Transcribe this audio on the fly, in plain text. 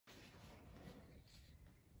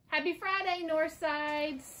Happy Friday,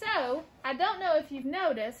 Northside. So, I don't know if you've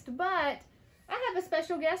noticed, but I have a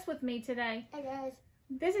special guest with me today. Hey guys.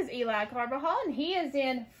 This is Eli Carbajal, and he is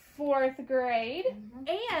in 4th grade,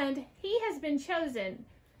 and he has been chosen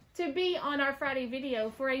to be on our Friday video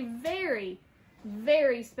for a very,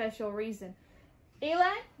 very special reason.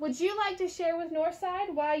 Eli, would you like to share with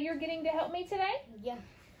Northside why you're getting to help me today? Yeah.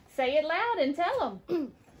 Say it loud and tell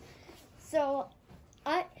them. So,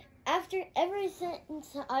 ever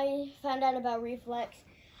since I found out about reflex,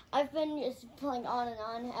 I've been just playing on and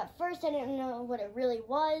on. At first, I didn't know what it really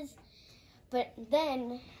was, but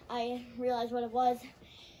then I realized what it was: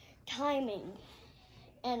 timing,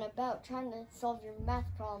 and about trying to solve your math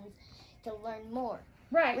problems to learn more.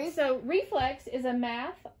 Right. So, reflex is a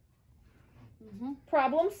math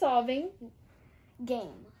problem-solving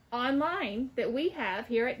game online that we have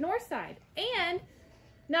here at Northside. And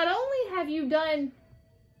not only have you done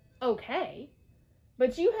okay,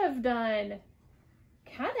 but you have done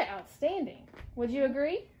kind of outstanding. Would you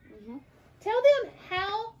agree? Tell them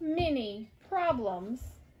how many problems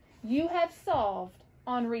you have solved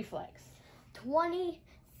on reflex.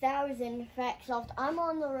 20,000 facts solved. I'm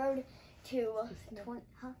on the road to 20.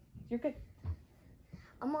 You're good.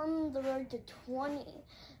 I'm on the road to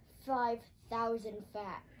 25,000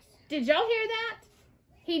 facts. Did y'all hear that?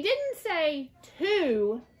 He didn't say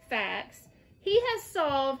 2 facts. He has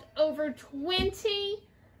solved over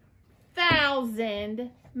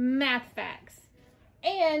 20,000 math facts.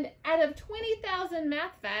 And out of 20,000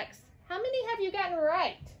 math facts, how many have you gotten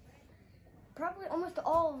right? Probably almost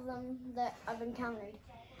all of them that I've encountered.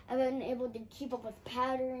 I've been able to keep up with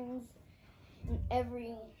patterns in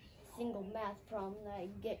every single math problem that I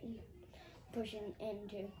get pushing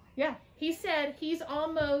into. Yeah, he said he's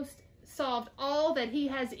almost solved all that he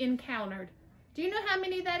has encountered. Do you know how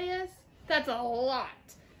many that is? That's a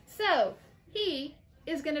lot. So he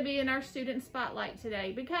is going to be in our student spotlight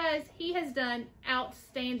today because he has done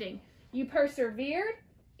outstanding. You persevered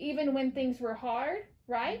even when things were hard,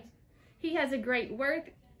 right? He has a great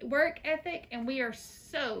work ethic, and we are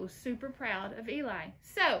so super proud of Eli.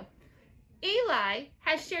 So Eli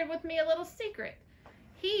has shared with me a little secret.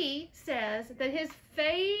 He says that his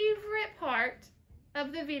favorite part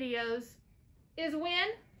of the videos is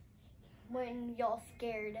when y'all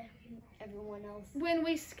scared everyone else. When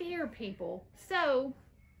we scare people. So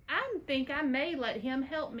I think I may let him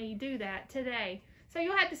help me do that today. So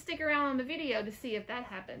you'll have to stick around on the video to see if that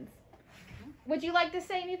happens. Would you like to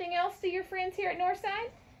say anything else to your friends here at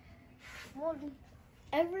Northside? Well,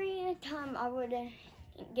 every time I would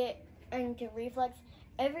get into reflex,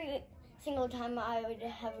 every single time I would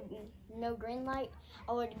have no green light,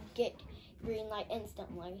 I would get green light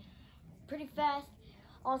instantly. Pretty fast.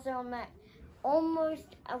 Also, I'm at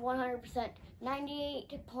almost at 100%,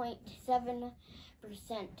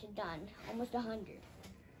 98.7% done, almost 100.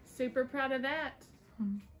 Super proud of that.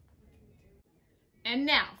 And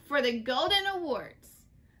now for the Golden Awards.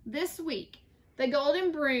 This week, the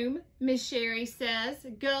Golden Broom, Miss Sherry says,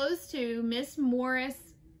 goes to Miss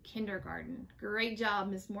Morris Kindergarten. Great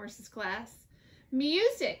job, Miss Morris's class.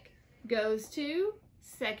 Music goes to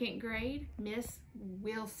 2nd grade, Miss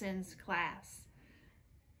Wilson's class.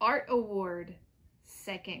 Art Award,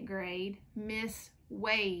 2nd grade, Miss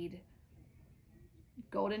Wade.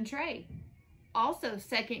 Golden Tray, also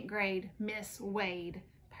 2nd grade, Miss Wade.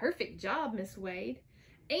 Perfect job, Miss Wade.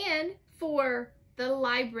 And for the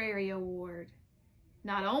Library Award,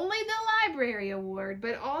 not only the Library Award,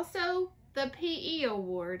 but also the PE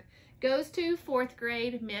Award goes to 4th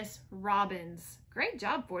grade, Miss Robbins. Great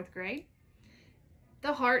job, 4th grade.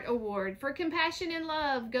 The Heart Award for Compassion and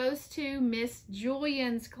Love goes to Miss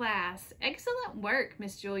Julian's class. Excellent work,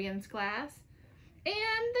 Miss Julian's class.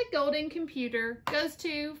 And the Golden Computer goes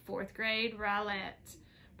to 4th grade, Rowlett.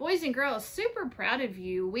 Boys and girls, super proud of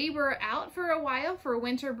you. We were out for a while for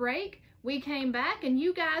winter break. We came back and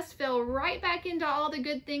you guys fell right back into all the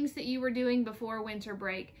good things that you were doing before winter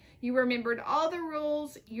break. You remembered all the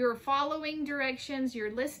rules, you're following directions,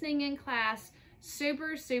 you're listening in class.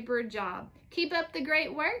 Super, super job. Keep up the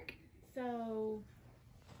great work. So,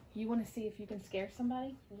 you want to see if you can scare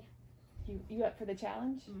somebody? Yeah. You up for the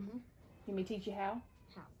challenge? Let me teach you how?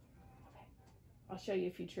 How? Okay. I'll show you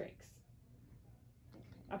a few tricks.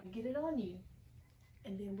 I'll get it on you.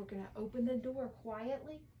 And then we're going to open the door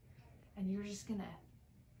quietly. And you're just going to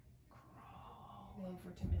crawl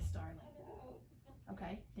over to Miss Starling.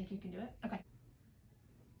 Okay? Think you can do it? Okay.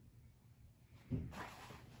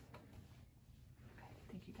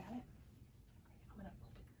 Think you got it? Okay,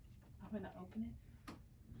 I'm gonna open it.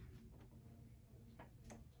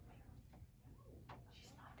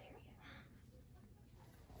 She's not there yet.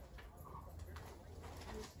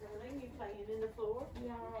 floor?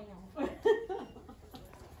 Yeah, I am.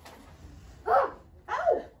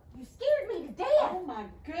 Oh! You scared me to death. Oh my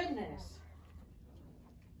goodness.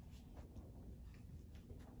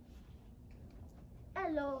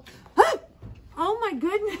 Hello. Oh my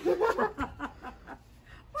goodness.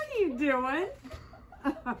 What are you doing?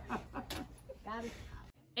 Got it.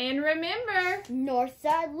 And remember,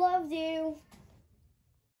 Northside loves you.